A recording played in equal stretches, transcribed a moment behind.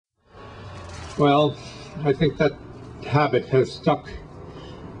Well, I think that habit has stuck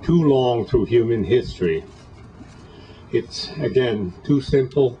too long through human history. It's, again, too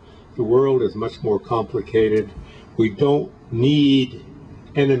simple. The world is much more complicated. We don't need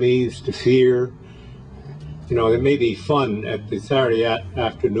enemies to fear. You know, it may be fun at the Saturday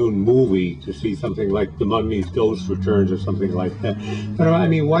afternoon movie to see something like The Mummy's Ghost Returns or something like that. But I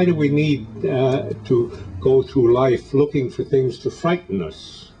mean, why do we need to go through life looking for things to frighten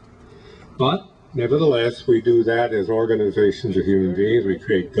us? But nevertheless, we do that as organizations of human beings. We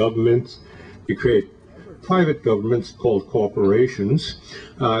create governments. We create private governments called corporations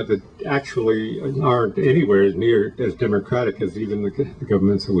that actually aren't anywhere near as democratic as even the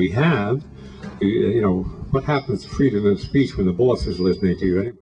governments that we have. You know, what happens to freedom of speech when the boss is listening to you anyway?